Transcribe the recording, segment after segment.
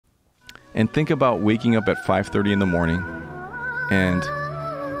And think about waking up at 5:30 in the morning, and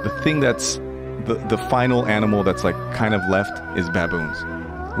the thing that's the final animal that's like kind of left is baboons.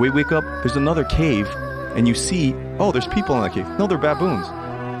 We wake up, there's another cave, and you see, oh, there's people in that cave. No, they're baboons.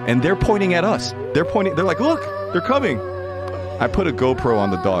 And they're pointing at us. They're like, look, they're coming. I put a GoPro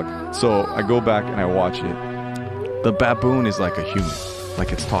on the dog, so I go back and I watch it. The baboon is like a human,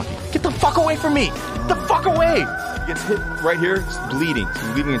 like it's talking. Get the fuck away from me! Get the fuck away! He gets hit right here, he's bleeding. He's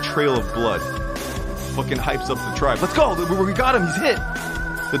leaving a trail of blood. Fucking hypes up the tribe. Let's go! We got him, he's hit!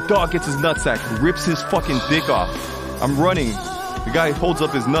 The dog gets his nutsack, rips his fucking dick off. I'm running. The guy holds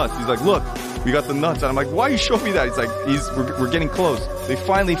up his nuts. He's like, look, we got the nuts. And I'm like, why you show me that? He's like, we're getting close. They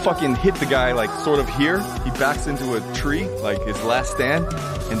finally fucking hit the guy like sort of here. He backs into a tree, like his last stand,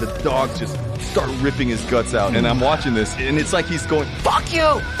 and the dogs just start ripping his guts out. And I'm watching this, and it's like he's going, fuck you!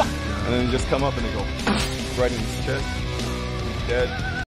 Fuck! And then they just come up and they go right in his chest. He's dead.